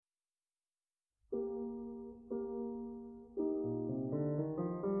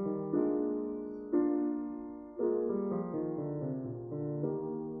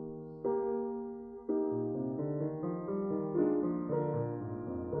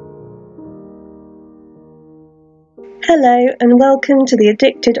Hello and welcome to the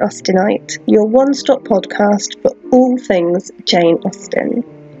Addicted Austenite, your one-stop podcast for all things Jane Austen.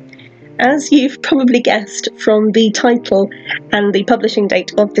 As you've probably guessed from the title and the publishing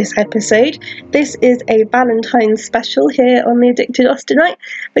date of this episode, this is a Valentine special here on the Addicted Austenite.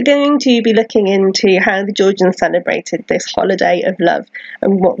 We're going to be looking into how the Georgians celebrated this holiday of love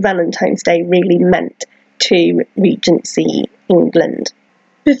and what Valentine's Day really meant to Regency England.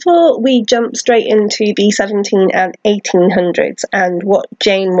 Before we jump straight into the 17 and 1800s and what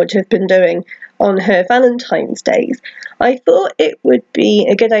Jane would have been doing on her Valentine's days, I thought it would be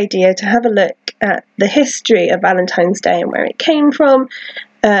a good idea to have a look at the history of Valentine's Day and where it came from,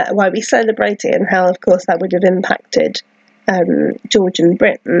 why we celebrate it, and how, of course, that would have impacted Georgian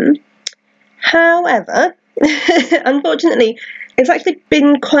Britain. However, unfortunately, it's actually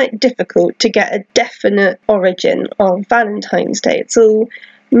been quite difficult to get a definite origin of Valentine's Day. It's all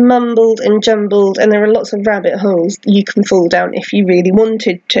mumbled and jumbled, and there are lots of rabbit holes you can fall down if you really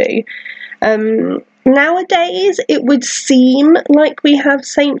wanted to. Nowadays, it would seem like we have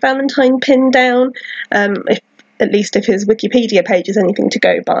Saint Valentine pinned down, at least if his Wikipedia page is anything to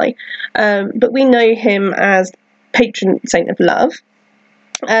go by. But we know him as patron saint of love.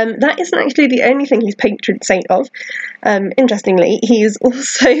 That isn't actually the only thing he's patron saint of. Interestingly, he is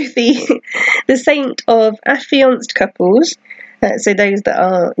also the saint of affianced couples, so those that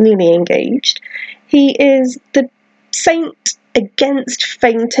are newly engaged. He is the saint against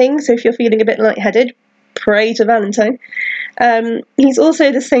fainting, so if you're feeling a bit lightheaded, pray to Valentine. He's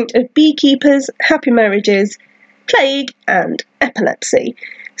also the saint of beekeepers, happy marriages, plague, and epilepsy.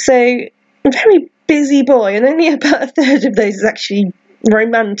 So, a very busy boy, and only about a third of those is actually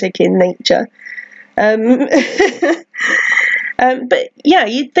romantic in nature. But yeah,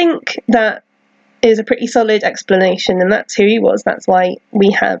 you'd think that is a pretty solid explanation, and that's who he was. That's why we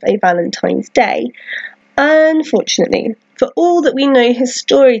have a Valentine's Day. Unfortunately, for all that we know his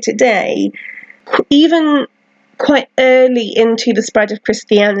story today, even quite early into the spread of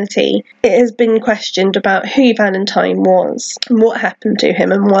Christianity, it has been questioned about who Valentine was, and what happened to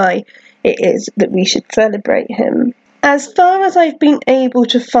him, and why it is that we should celebrate him. As far as I've been able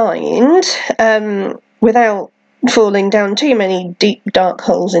to find, without falling down too many deep, dark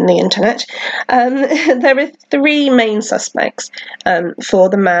holes in the internet, there are three main suspects for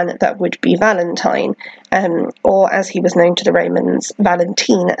the man that would be Valentine, or as he was known to the Romans,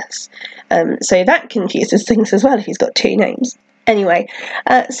 Valentinus. So that confuses things as well if he's got two names. Anyway,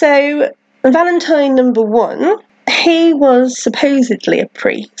 so Valentine number one, he was supposedly a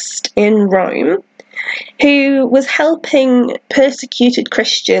priest in Rome who was helping persecuted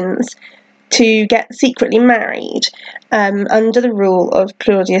Christians to get secretly married under the rule of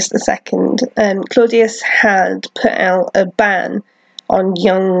Claudius II. Claudius had put out a ban on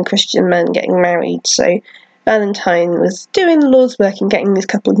young Christian men getting married, so Valentine was doing the Lord's work in getting these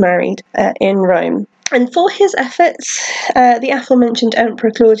couples married in Rome. And for his efforts, the aforementioned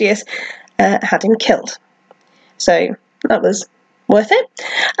Emperor Claudius had him killed. So that was worth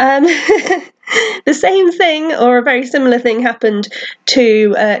it. The same thing, or a very similar thing, happened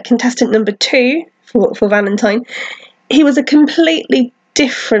to contestant number two for Valentine. He was a completely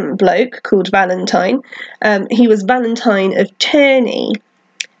different bloke called Valentine. He was Valentine of Tourney,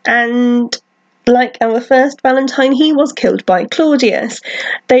 and like our first Valentine, he was killed by Claudius,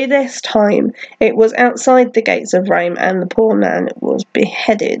 though this time it was outside the gates of Rome and the poor man was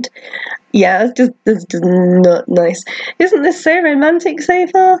beheaded. Yeah, it's just not nice. Isn't this so romantic so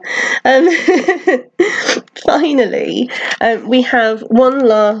far? Finally, we have one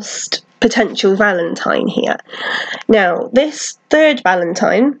last potential Valentine here. Now, this third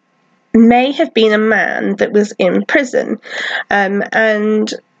Valentine may have been a man that was in prison,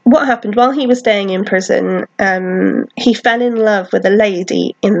 and what happened while he was staying in prison, he fell in love with a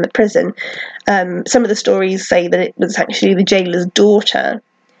lady in the prison. Some of the stories say that it was actually the jailer's daughter.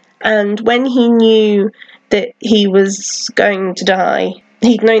 And when he knew that he was going to die,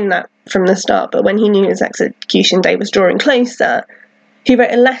 he'd known that from the start, but when he knew his execution day was drawing closer, he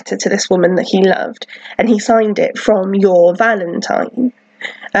wrote a letter to this woman that he loved, and he signed it "From your Valentine."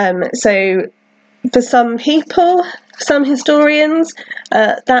 So for some people, some historians,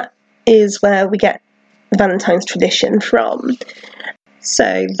 that is where we get the Valentine's tradition from.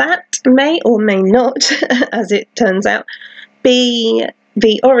 So that may or may not, as it turns out, be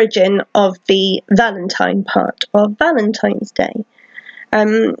the origin of the Valentine part of Valentine's Day.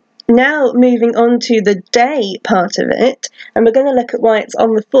 Now moving on to the day part of it, and we're going to look at why it's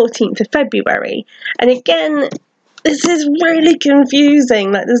on the 14th of February. And again, this is really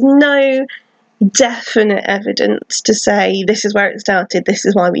confusing. Like, there's no definite evidence to say this is where it started, this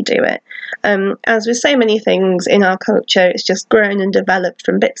is why we do it. As with so many things in our culture, it's just grown and developed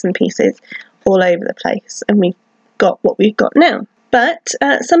from bits and pieces all over the place, and we've got what we've got now. But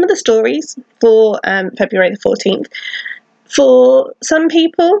some of the stories for February the 14th, for some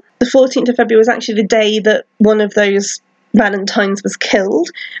people, the 14th of February was actually the day that one of those Valentines was killed,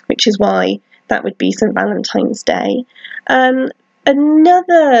 which is why that would be St. Valentine's Day.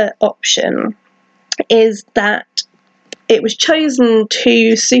 Another option is that it was chosen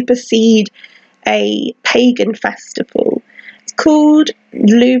to supersede a pagan festival. It's called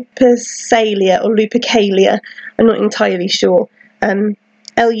Lupercalia or Lupercalia. I'm not entirely sure.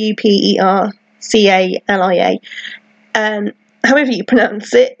 Lupercalia. However you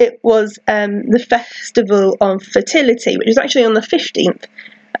pronounce it, it was the festival of fertility, which was actually on the 15th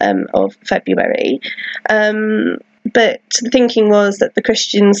of February. But the thinking was that the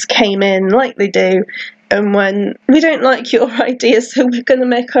Christians came in like they do, and when we don't like your ideas, so we're going to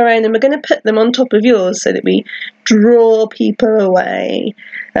make our own, and we're going to put them on top of yours so that we draw people away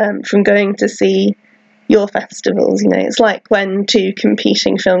from going to see your festivals. You know, it's like when two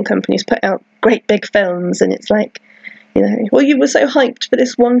competing film companies put out great big films, and it's like, you know, well, you were so hyped for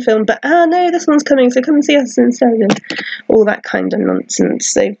this one film, but no, this one's coming, so come and see us instead, and all that kind of nonsense.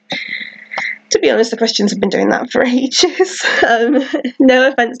 So, to be honest, the Christians have been doing that for ages. No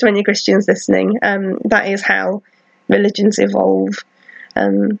offence to any Christians listening. That is how religions evolve.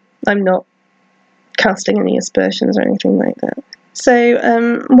 I'm not casting any aspersions or anything like that.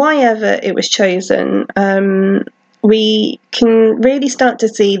 So, why ever it was chosen, we can really start to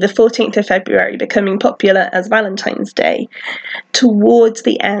see the 14th of February becoming popular as Valentine's Day towards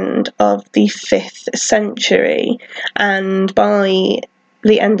the end of the 5th century, and by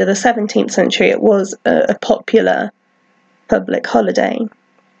the end of the 17th century it was a popular public holiday.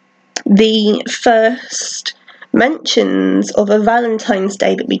 The first mentions of a Valentine's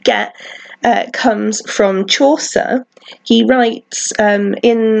Day that we get comes from Chaucer. He writes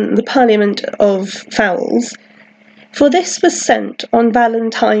in the Parliament of Fowls, "For this was sent on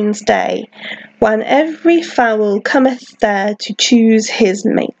Valentine's Day, when every fowl cometh there to choose his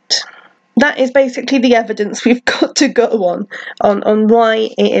mate." That is basically the evidence we've got to go on why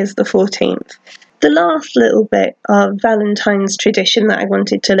it is the 14th. The last little bit of Valentine's tradition that I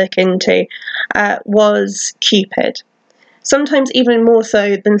wanted to look into was Cupid. Sometimes even more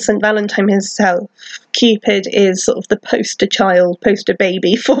so than St. Valentine himself, Cupid is sort of the poster child, poster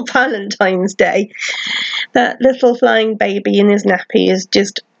baby for Valentine's Day. That little flying baby in his nappy is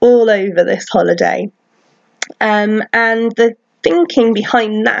just all over this holiday. And the thinking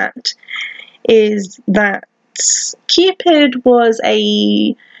behind that is that Cupid was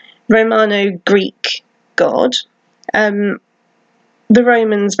a Romano-Greek god. The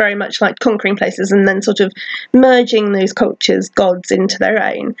Romans very much liked conquering places and then sort of merging those cultures' gods into their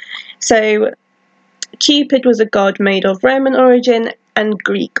own. So Cupid was a god made of Roman origin and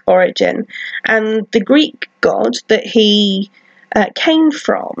Greek origin. And the Greek god that he came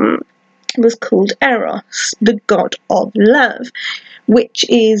from was called Eros, the god of love, which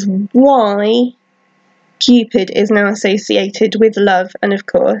is why Cupid is now associated with love and, of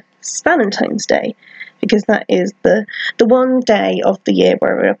course, Valentine's Day, because that is the one day of the year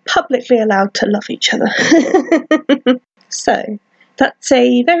where we're publicly allowed to love each other. So, that's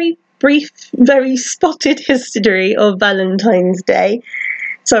a very brief, very spotted history of Valentine's Day.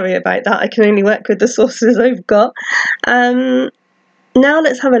 Sorry about that, I can only work with the sources I've got. Now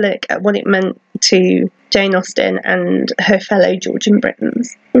let's have a look at what it meant to Jane Austen and her fellow Georgian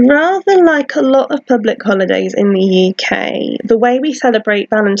Britons. Rather like a lot of public holidays in the UK, the way we celebrate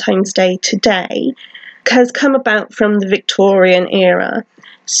Valentine's Day today has come about from the Victorian era.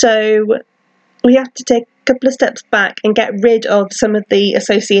 So we have to take a couple of steps back and get rid of some of the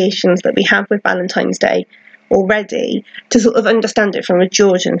associations that we have with Valentine's Day already to sort of understand it from a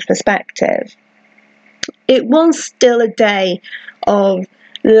Georgian perspective. It was still a day of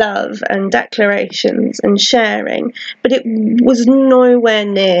love and declarations and sharing, but it was nowhere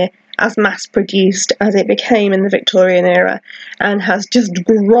near as mass-produced as it became in the Victorian era and has just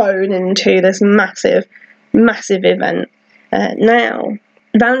grown into this massive, massive event now.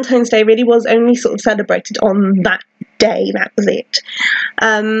 Valentine's Day really was only sort of celebrated on that day, that was it.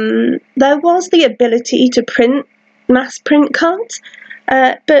 There was the ability to mass print cards,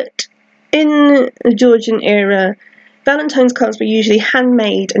 but in the Georgian era, Valentine's cards were usually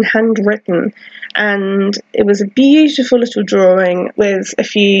handmade and handwritten, and it was a beautiful little drawing with a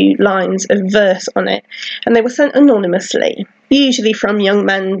few lines of verse on it, and they were sent anonymously, usually from young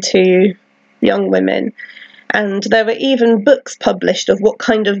men to young women, And there were even books published of what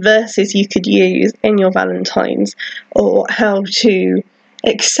kind of verses you could use in your Valentines, or how to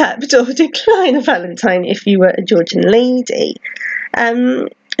accept or decline a Valentine if you were a Georgian lady.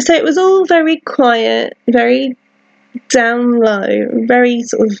 So it was all very quiet, very down low, very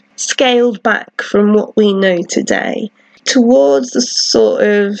sort of scaled back from what we know today. Towards the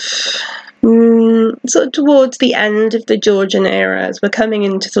towards the end of the Georgian era, as we're coming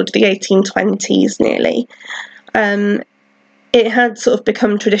into sort of the 1820s nearly, it had sort of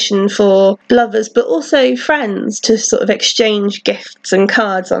become tradition for lovers, but also friends, to sort of exchange gifts and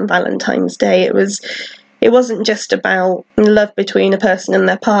cards on Valentine's Day. It wasn't just about love between a person and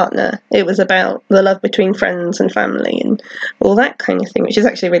their partner. It was about the love between friends and family and all that kind of thing, which is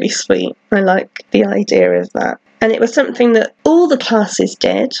actually really sweet. I like the idea of that. And it was something that all the classes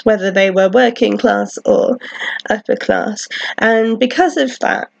did, whether they were working class or upper class. And because of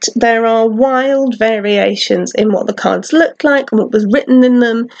that, there are wild variations in what the cards looked like and what was written in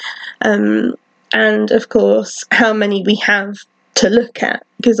them. And of course, how many we have to look at.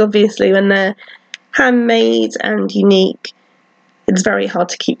 Because obviously when they're handmade and unique, it's very hard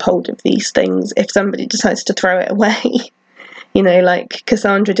to keep hold of these things if somebody decides to throw it away. You know, like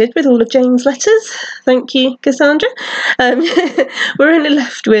Cassandra did with all of Jane's letters. Thank you, Cassandra. We're only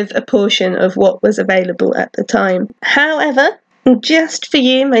left with a portion of what was available at the time. However, just for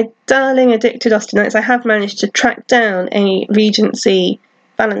you, my darling addicted Austinites, I have managed to track down a Regency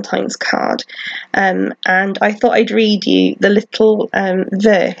Valentine's card, and I thought I'd read you the little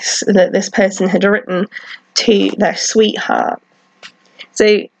verse that this person had written to their sweetheart.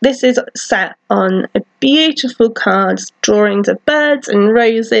 So this is set on a beautiful card, drawings of birds and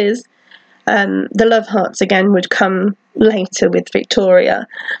roses. The love hearts again would come later with Victoria,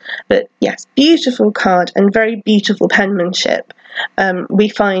 but yes, beautiful card and very beautiful penmanship. We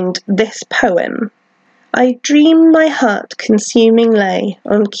find this poem. I dream my heart consuming lay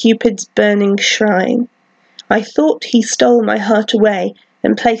on Cupid's burning shrine. I thought he stole my heart away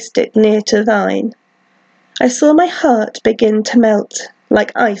and placed it near to thine. I saw my heart begin to melt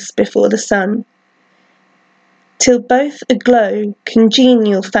like ice before the sun, till both aglow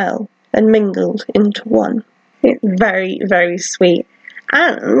congenial fell and mingled into one. It's very, very sweet.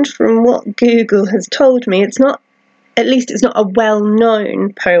 And from what Google has told me, it's not a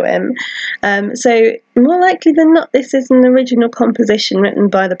well-known poem. So more likely than not, this is an original composition written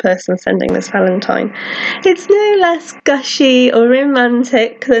by the person sending this Valentine. It's no less gushy or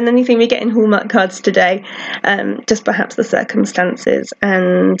romantic than anything we get in Hallmark cards today. Just perhaps the circumstances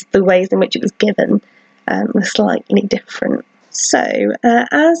and the ways in which it was given were slightly different. So,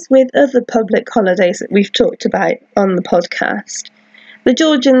 as with other public holidays that we've talked about on the podcast, the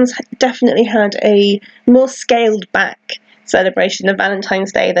Georgians definitely had a more scaled back celebration of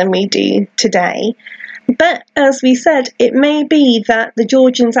Valentine's Day than we do today. But as we said, it may be that the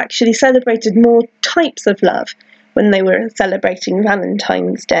Georgians actually celebrated more types of love when they were celebrating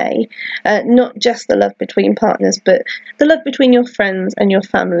Valentine's Day. Not just the love between partners, but the love between your friends and your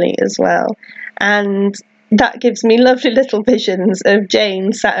family as well. And that gives me lovely little visions of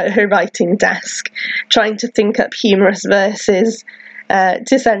Jane sat at her writing desk, trying to think up humorous verses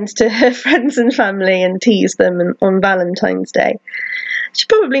to send to her friends and family and tease them on Valentine's Day. She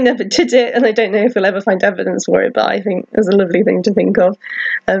probably never did it, and I don't know if we'll ever find evidence for it, but I think it was a lovely thing to think of,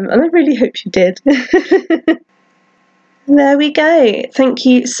 and I really hope she did. There we go. Thank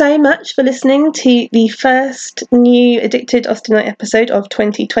you so much for listening to the first new Addicted Austenite episode of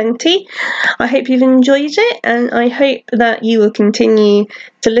 2020. I hope you've enjoyed it, and I hope that you will continue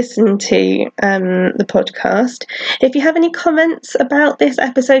to listen to the podcast. If you have any comments about this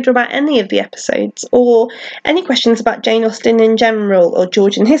episode or about any of the episodes, or any questions about Jane Austen in general or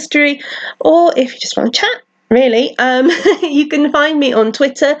Georgian history, or if you just want to chat, really, you can find me on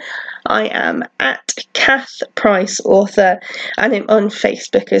Twitter. I am at Kath Price Author, and I'm on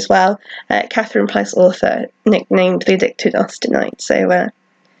Facebook as well, Catherine Price Author, nicknamed The Addicted Austenite. So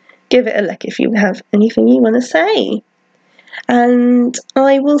give it a look if you have anything you want to say. And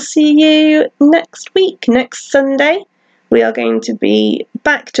I will see you next week, next Sunday. We are going to be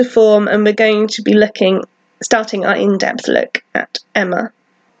back to form, and we're going to be starting our in-depth look at Emma.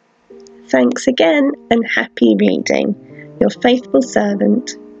 Thanks again, and happy reading. Your faithful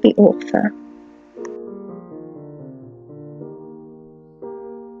servant, the author.